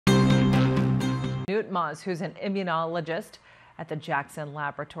Unutmaz, who's an immunologist at the Jackson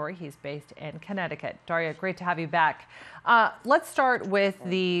Laboratory. He's based in Connecticut. Derya, great to have you back. Let's start with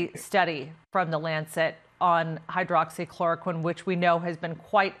the study from the Lancet on hydroxychloroquine, which we know has been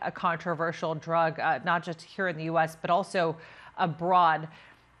quite a controversial drug, not just here in the U.S., but also abroad.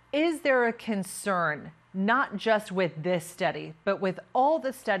 Is there a concern, not just with this study, but with all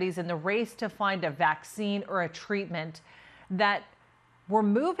the studies in the race to find a vaccine or a treatment, that we're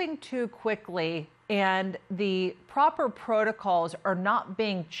moving too quickly and the proper protocols are not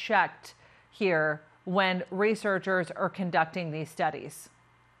being checked here when researchers are conducting these studies?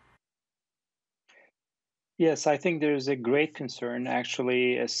 Yes, I think there's a great concern.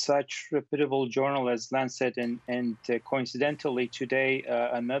 Actually, such reputable journal as Lancet and coincidentally today,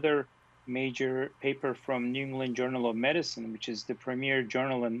 another major paper from New England Journal of Medicine, which is the premier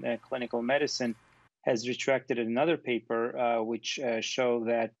journal in clinical medicine, has retracted another paper which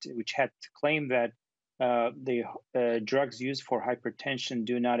had claimed that the drugs used for hypertension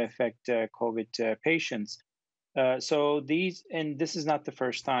do not affect COVID patients. And this is not the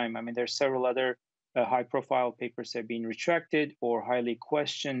first time. I mean, there's several other high-profile papers have been retracted or highly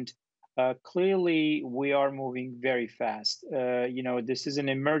questioned. Clearly, we are moving very fast. This is an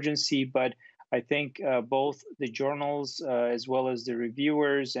emergency, but I think both the journals as well as the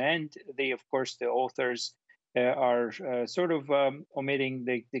reviewers and of course, the authors are sort of omitting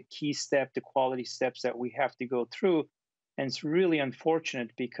the key step, the quality steps that we have to go through. And it's really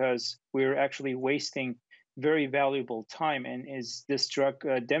unfortunate because we're actually wasting very valuable time. And as this drug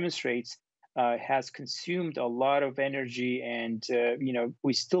demonstrates, has consumed a lot of energy, and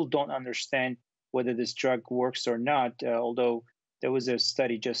we still don't understand whether this drug works or not. Although there was a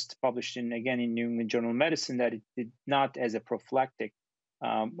study just published in New England Journal of Medicine that it did not as a prophylactic.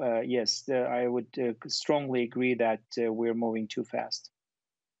 Yes, I would strongly agree that we're moving too fast.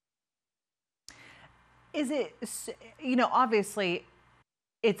 Is it, obviously,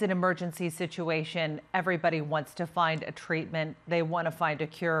 it's an emergency situation. Everybody wants to find a treatment. They want to find a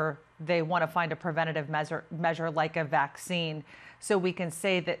cure. They want to find a preventative measure like a vaccine. So we can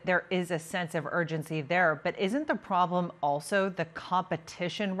say that there is a sense of urgency there. But isn't the problem also the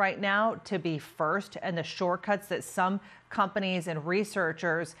competition right now to be first and the shortcuts that some companies and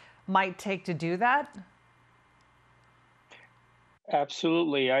researchers might take to do that?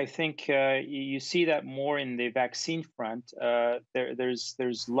 Absolutely. I think you see that more in the vaccine front.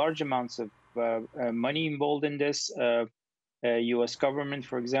 There's large amounts of money involved in this. U.S. government,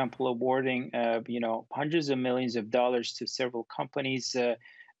 for example, awarding hundreds of millions of dollars to several companies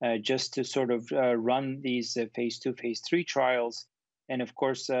just to sort of run these phase 2, phase 3 trials. And of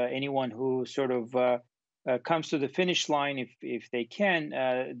course, anyone who sort of comes to the finish line, if they can,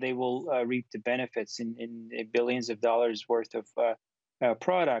 they will reap the benefits in billions of dollars worth of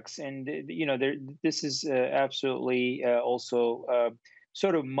products. And this is absolutely also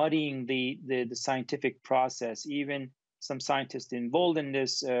sort of muddying the scientific process. Even some scientists involved in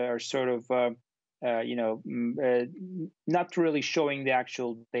this are sort of not really showing the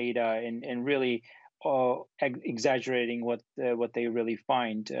actual data and really exaggerating what they really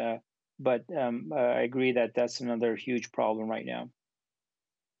find. But I agree that that's another huge problem right now.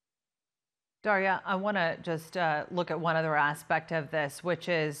 Derya, I want to just look at one other aspect of this, which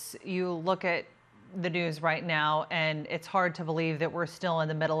is you look at the news right now, and it's hard to believe that we're still in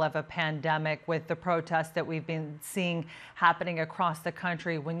the middle of a pandemic with the protests that we've been seeing happening across the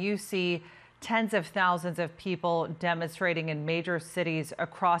country. When you see tens of thousands of people demonstrating in major cities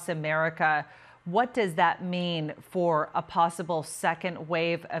across America, what does that mean for a possible second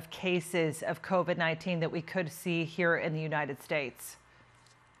wave of cases of COVID-19 that we could see here in the United States?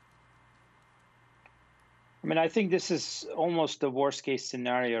 I mean, I think this is almost the worst case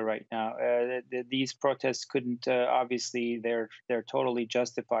scenario right now. These protests couldn't, obviously, they're totally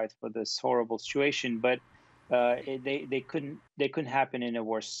justified for this horrible situation, but they couldn't happen in a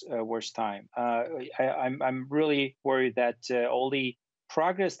worse time. I'm really worried that all the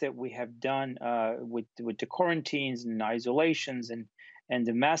progress that we have done with the quarantines and isolations and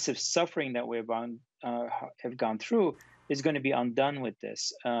the massive suffering that we have gone through is going to be undone with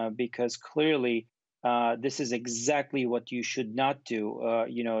this, because clearly this is exactly what you should not do.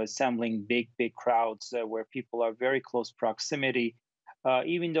 Assembling big crowds where people are very close proximity.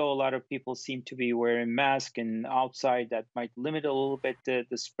 Even though a lot of people seem to be wearing masks and outside, that might limit a little bit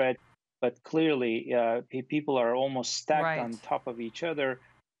the spread. But clearly, people are almost stacked on top of each other.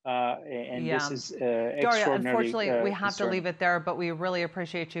 And this is Derya, extraordinary. Unfortunately, we have to leave it there, but we really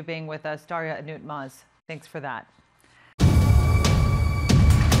appreciate you being with us. Derya Unutmaz, thanks for that.